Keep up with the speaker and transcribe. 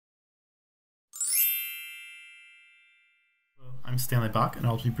I'm Stanley Bach, and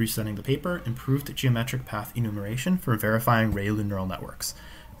I'll be presenting the paper, Improved Geometric Path Enumeration for Verifying ReLU Neural Networks.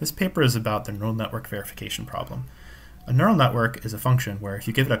 This paper is about the neural network verification problem. A neural network is a function where if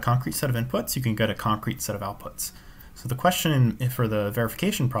you give it a concrete set of inputs, you can get a concrete set of outputs. So the question for the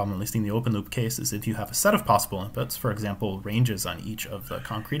verification problem, at least in the open loop case, is if you have a set of possible inputs, for example, ranges on each of the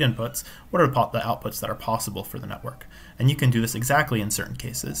concrete inputs, what are the outputs that are possible for the network? And you can do this exactly in certain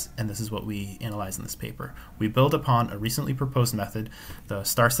cases, and this is what we analyze in this paper. We build upon a recently proposed method, the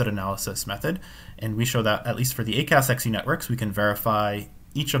star set analysis method, and we show that at least for the ACAS-XU networks, we can verify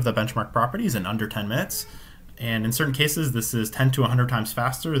each of the benchmark properties in under 10 minutes. And in certain cases, this is 10 to 100 times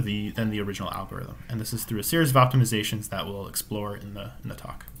faster than the original algorithm. And this is through a series of optimizations that we'll explore in the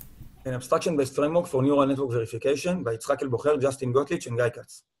talk. An abstraction-based framework for neural network verification by Yitzhak El-Bocher, Justin Gottlieb, and Guy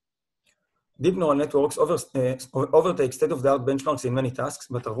Katz. Deep neural networks overtake state-of-the-art benchmarks in many tasks,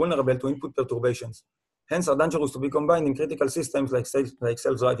 but are vulnerable to input perturbations. Hence, are dangerous to be combined in critical systems like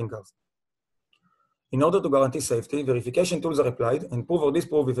self-driving cars. In order to guarantee safety, verification tools are applied and prove or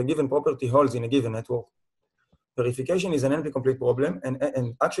disprove if a given property holds in a given network. Verification is an NP-complete problem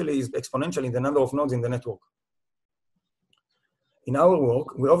and actually is exponential in the number of nodes in the network. In our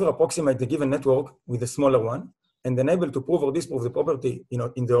work, we over-approximate the given network with a smaller one and enable to prove or disprove the property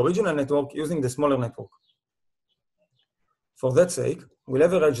in the original network using the smaller network. For that sake, we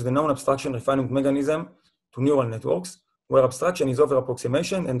leverage the known abstraction refinement mechanism to neural networks, where abstraction is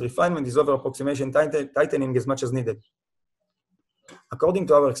over-approximation and refinement is over-approximation tightening as much as needed. According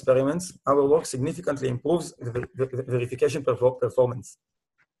to our experiments, our work significantly improves the verification performance.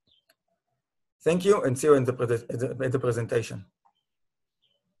 Thank you, and see you at the presentation.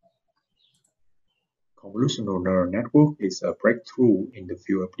 Convolutional neural network is a breakthrough in the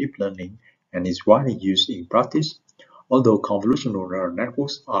field of deep learning and is widely used in practice. Although convolutional neural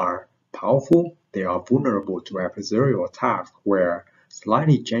networks are powerful, they are vulnerable to adversarial attacks where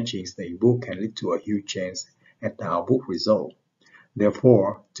slightly changing the input can lead to a huge change at the output result.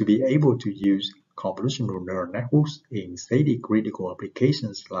 Therefore, to be able to use convolutional neural networks in static critical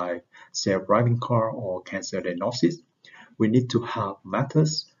applications like self-driving car or cancer diagnosis, we need to have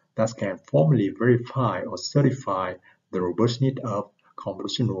methods that can formally verify or certify the robustness of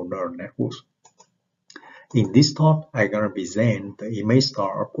convolutional neural networks. In this talk, I'm going to present the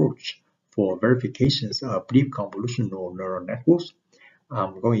ImageStars approach for verifications of deep convolutional neural networks.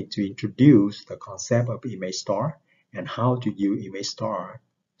 I'm going to introduce the concept of ImageStars and how to use ImageStars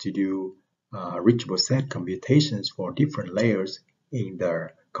to do reachable set computations for different layers in the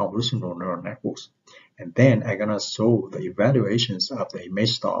convolutional neural networks. And then I'm going to show the evaluations of the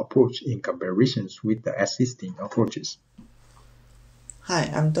ImageStars approach in comparisons with the existing approaches.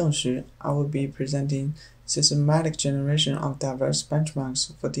 Hi, I'm Deng Xu. I will be presenting systematic generation of diverse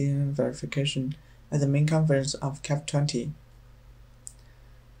benchmarks for DNA verification at the main conference of CAV 20.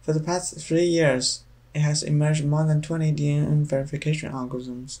 For the past 3 years, it has emerged more than 20 DNA verification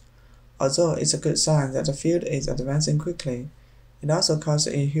algorithms. Although it's a good sign that the field is advancing quickly, it also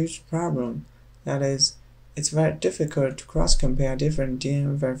causes a huge problem. That is, it's very difficult to cross-compare different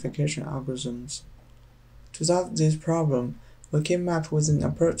DNA verification algorithms. To solve this problem, we came up with an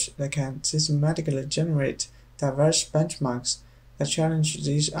approach that can systematically generate diverse benchmarks that challenge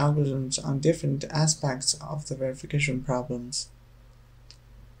these algorithms on different aspects of the verification problems.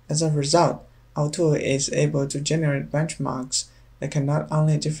 As a result, our tool is able to generate benchmarks that can not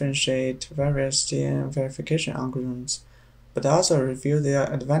only differentiate various DNA verification algorithms, but also reveal their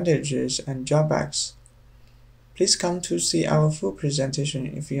advantages and drawbacks. Please come to see our full presentation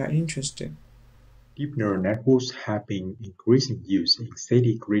if you are interested. Deep neural networks have been increasing use in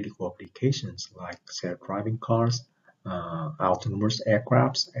static critical applications like self-driving cars, autonomous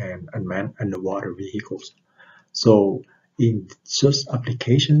aircrafts, and unmanned underwater vehicles. So, in such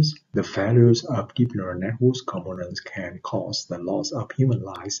applications, the failures of deep neural networks components can cause the loss of human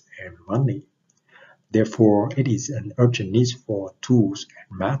lives and money. Therefore, it is an urgent need for tools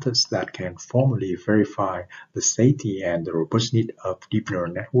and methods that can formally verify the safety and the robustness of deep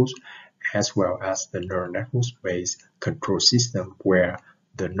neural networks, as well as the neural networks-based control system where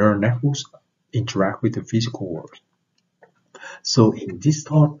the neural networks interact with the physical world. So in this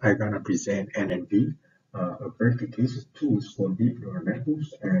talk, I'm going to present NNV, a verification tools for deep neural networks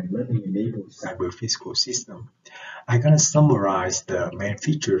and learning-enabled cyber-physical system. I'm going to summarize the main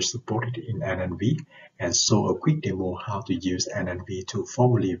features supported in NNV and show a quick demo how to use NNV to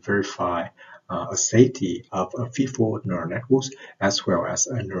formally verify a safety of a feedforward neural networks as well as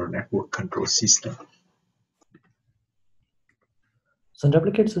a neural network control system. So in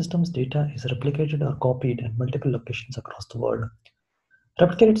replicate systems, data is replicated or copied in multiple locations across the world.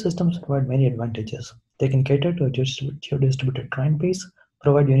 Replicated systems provide many advantages. They can cater to a geo-distributed client base,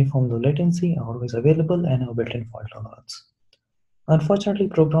 provide uniform low latency, are always available, and have built-in fault tolerance. Unfortunately,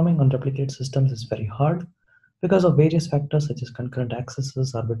 programming on replicated systems is very hard because of various factors such as concurrent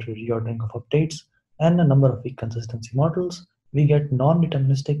accesses, arbitrary reordering of updates, and a number of weak consistency models. We get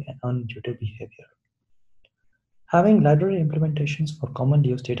non-deterministic and unintuitive behavior. Having library implementations for commonly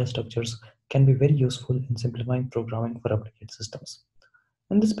used data structures can be very useful in simplifying programming for replicated systems.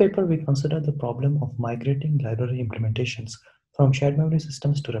 In this paper, we consider the problem of migrating library implementations from shared memory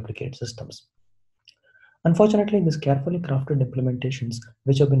systems to replicated systems. Unfortunately, these carefully crafted implementations,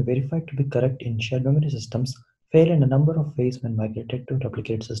 which have been verified to be correct in shared memory systems, fail in a number of ways when migrated to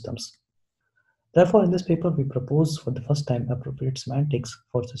replicated systems. Therefore, in this paper, we propose for the first time appropriate semantics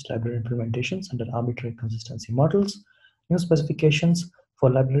for such library implementations under arbitrary consistency models, new specifications for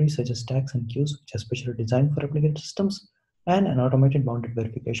libraries such as stacks and queues, which are specially designed for replicated systems, and an automated bounded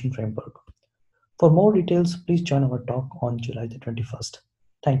verification framework. For more details, please join our talk on July the 21st.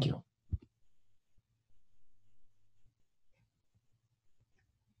 Thank you.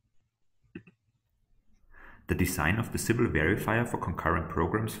 The design of the Sybil verifier for concurrent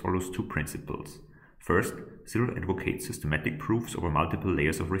programs follows two principles. First, Sybil advocates systematic proofs over multiple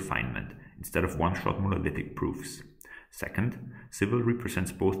layers of refinement, instead of one-shot monolithic proofs. Second, Sybil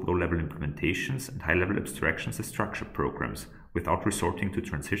represents both low-level implementations and high-level abstractions as structured programs, without resorting to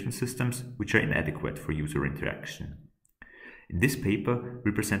transition systems which are inadequate for user interaction. In this paper,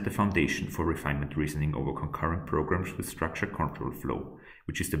 we present the foundation for refinement reasoning over concurrent programs with structured control flow,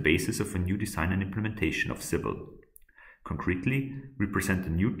 which is the basis of a new design and implementation of Sybil. Concretely, we present a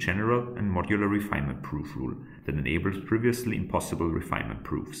new general and modular refinement proof rule that enables previously impossible refinement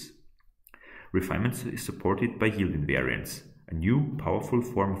proofs. Refinement is supported by yield invariance, a new, powerful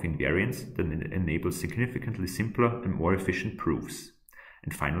form of invariance that enables significantly simpler and more efficient proofs.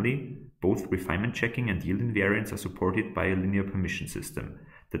 And finally, both refinement checking and yield invariance are supported by a linear permission system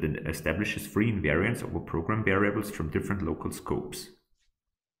that establishes free invariance over program variables from different local scopes.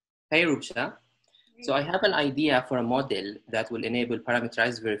 Hey Rupsha, so I have an idea for a model that will enable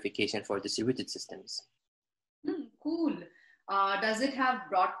parameterized verification for distributed systems. Cool. Does it have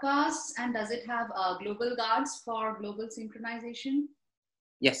broadcasts and does it have global guards for global synchronization?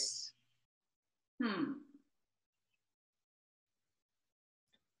 Yes.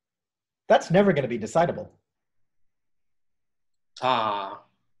 That's never going to be decidable. I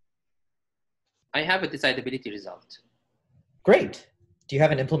have a decidability result. Great. Do you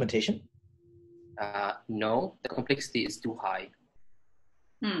have an implementation? No, the complexity is too high.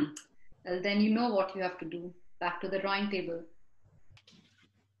 Well, then you know what you have to do. Back to the drawing table.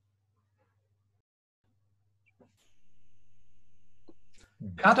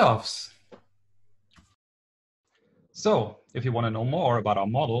 Cutoffs. So, if you want to know more about our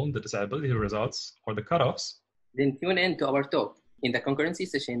model, the decidability results, or the cutoffs, then tune in to our talk in the concurrency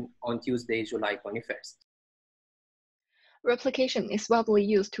session on Tuesday, July 21st. Replication is widely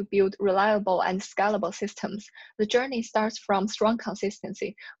used to build reliable and scalable systems. The journey starts from strong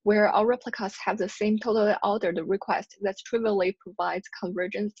consistency, where all replicas have the same totally ordered request that trivially provides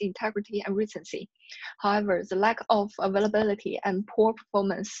convergence, integrity, and recency. However, the lack of availability and poor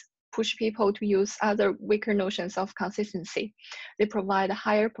performance push people to use other weaker notions of consistency. They provide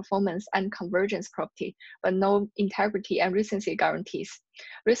higher performance and convergence property, but no integrity and recency guarantees.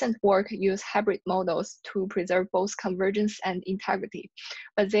 Recent work use hybrid models to preserve both convergence and integrity,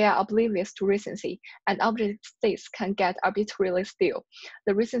 but they are oblivious to recency, and object states can get arbitrarily still.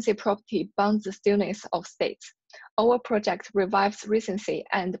 The recency property bounds the stillness of states. Our project revives recency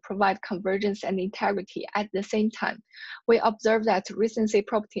and provides convergence and integrity at the same time. We observe that recency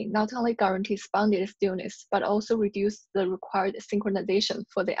property not only guarantees bounded stillness, but also reduces the required synchronization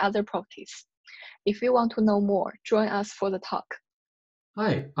for the other properties. If you want to know more, join us for the talk.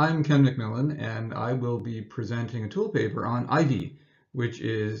 Hi, I'm Ken McMillan, and I will be presenting a tool paper on IV, which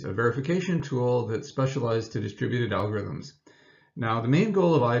is a verification tool that's specialized to distributed algorithms. Now, the main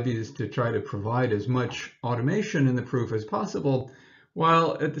goal of IV is to try to provide as much automation in the proof as possible,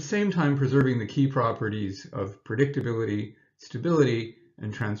 while at the same time preserving the key properties of predictability, stability,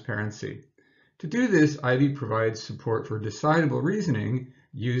 and transparency. To do this, IV provides support for decidable reasoning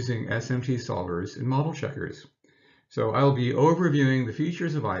using SMT solvers and model checkers. So I'll be overviewing the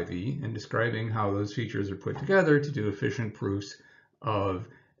features of IV and describing how those features are put together to do efficient proofs of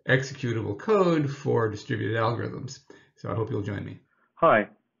executable code for distributed algorithms. So I hope you'll join me. Hi,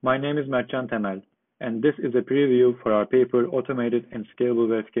 my name is Mertcan Temel, and this is a preview for our paper, Automated and Scalable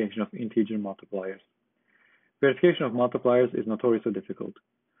Verification of Integer Multipliers. Verification of multipliers is notoriously difficult.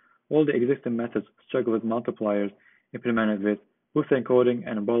 All the existing methods struggle with multipliers implemented with boost encoding,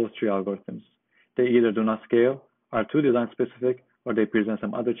 and bolus tree algorithms. They either do not scale, are too design-specific, or they present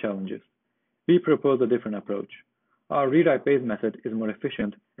some other challenges. We propose a different approach. Our rewrite-based method is more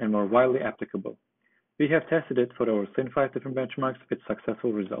efficient and more widely applicable. We have tested it for over 75 different benchmarks with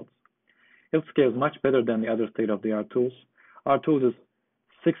successful results. It scales much better than the other state-of-the-art tools. Our tool is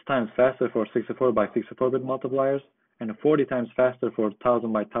 6 times faster for 64 by 64-bit multipliers and 40 times faster for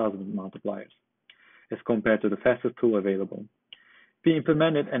 1000 by 1000 multipliers as compared to the fastest tool available. We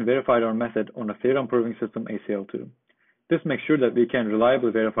implemented and verified our method on a theorem proving system ACL2. This makes sure that we can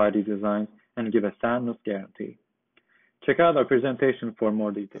reliably verify these designs and give a soundness guarantee. Check out our presentation for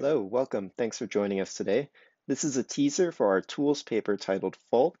more details. Hello, welcome. Thanks for joining us today. This is a teaser for our tools paper titled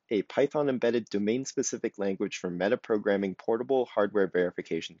Fault, a Python-embedded domain-specific language for metaprogramming portable hardware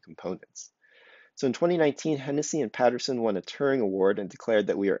verification components. So in 2019, Hennessy and Patterson won a Turing Award and declared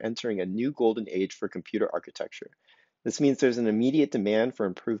that we are entering a new golden age for computer architecture. This means there's an immediate demand for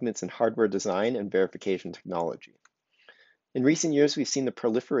improvements in hardware design and verification technology. In recent years, we've seen the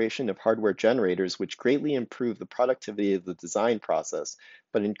proliferation of hardware generators, which greatly improve the productivity of the design process,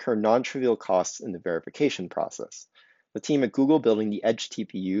 but incur non-trivial costs in the verification process. The team at Google building the Edge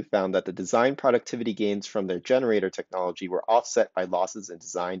TPU found that the design productivity gains from their generator technology were offset by losses in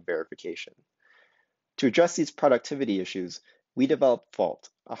design verification. To address these productivity issues, we developed Fault,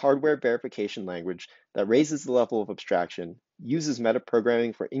 a hardware verification language that raises the level of abstraction, uses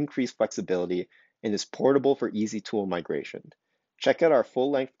metaprogramming for increased flexibility, and is portable for easy tool migration. Check out our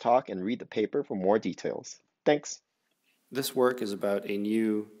full-length talk and read the paper for more details. Thanks. This work is about a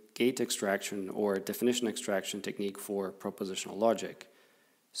new gate extraction or definition extraction technique for propositional logic.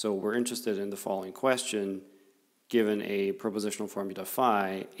 So we're interested in the following question: given a propositional formula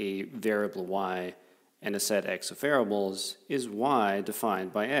phi, a variable y, and a set x of variables, is y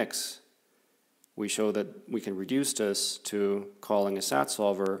defined by x? We show that we can reduce this to calling a SAT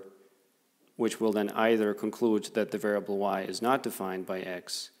solver, which will then either conclude that the variable y is not defined by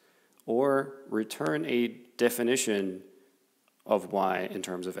x, or return a definition of y in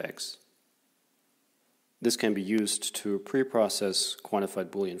terms of x. This can be used to pre-process quantified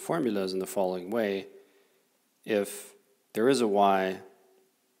Boolean formulas in the following way. If there is a y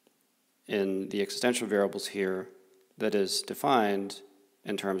in the existential variables here that is defined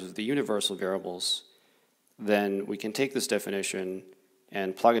in terms of the universal variables, then we can take this definition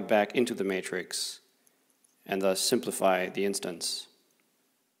and plug it back into the matrix and thus simplify the instance.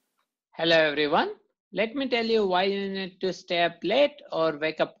 Hello everyone. Let me tell you why you need to stay up late or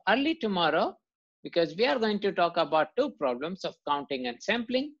wake up early tomorrow, because we are going to talk about two problems of counting and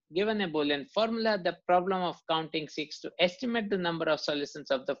sampling. Given a Boolean formula, the problem of counting seeks to estimate the number of solutions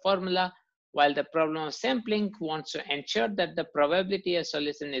of the formula, while the problem of sampling wants to ensure that the probability a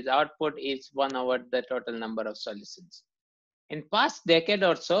solution is output is 1 over the total number of solutions. In past decade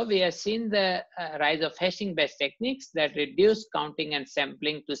or so, we have seen the rise of hashing-based techniques that reduce counting and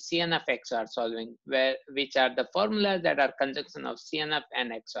sampling to CNF XOR solving, which are the formulas that are conjunction of CNF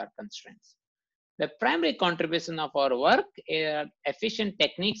and XOR constraints. The primary contribution of our work are efficient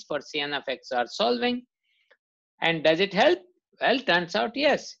techniques for CNF XOR solving. And does it help? Well, turns out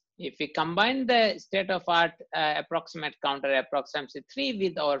yes. If we combine the state-of-art approximate counter approximately 3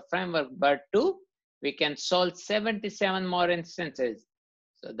 with our framework BERT2, we can solve 77 more instances.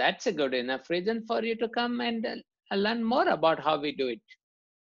 So that's a good enough reason for you to come and learn more about how we do it.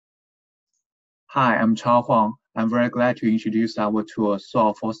 Hi, I'm Chao Huang. I'm very glad to introduce our tool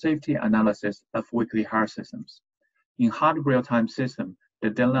Solve for safety analysis of weakly hard systems. In hard real-time system, the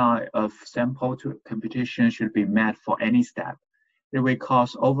deadline of sample to computation should be met for any step. It will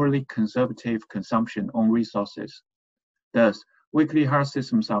cause overly conservative consumption on resources. Thus, weakly hard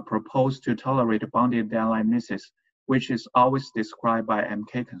systems are proposed to tolerate bounded deadline misses, which is always described by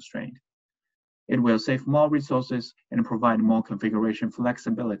MK constraint. It will save more resources and provide more configuration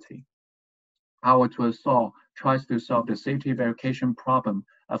flexibility. Our tool Solve tries to solve the safety verification problem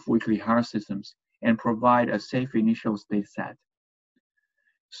of weakly hard systems and provide a safe initial state set.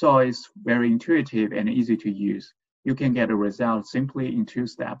 Solve is very intuitive and easy to use. You can get a result simply in 2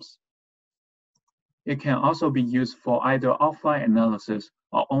 steps. It can also be used for either offline analysis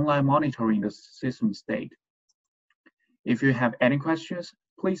or online monitoring the system state. If you have any questions,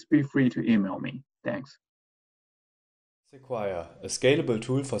 please feel free to email me. Thanks. Sequoia, a scalable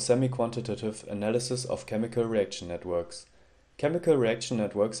tool for semi-quantitative analysis of chemical reaction networks. Chemical reaction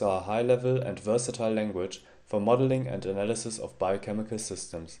networks are a high-level and versatile language for modeling and analysis of biochemical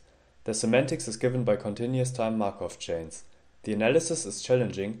systems. The semantics is given by continuous time Markov chains. The analysis is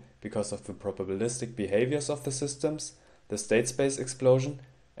challenging because of the probabilistic behaviors of the systems, the state space explosion,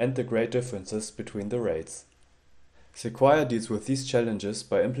 and the great differences between the rates. Sequoia deals with these challenges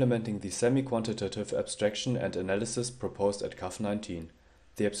by implementing the semi-quantitative abstraction and analysis proposed at CAV 19.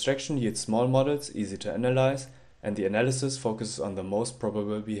 The abstraction yields small models, easy to analyze, and the analysis focuses on the most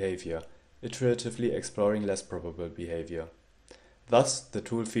probable behavior, iteratively exploring less probable behavior. Thus, the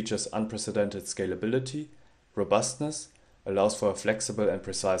tool features unprecedented scalability, robustness, allows for a flexible and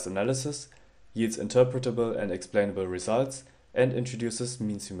precise analysis, yields interpretable and explainable results, and introduces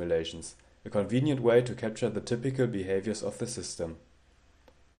mean simulations, a convenient way to capture the typical behaviors of the system.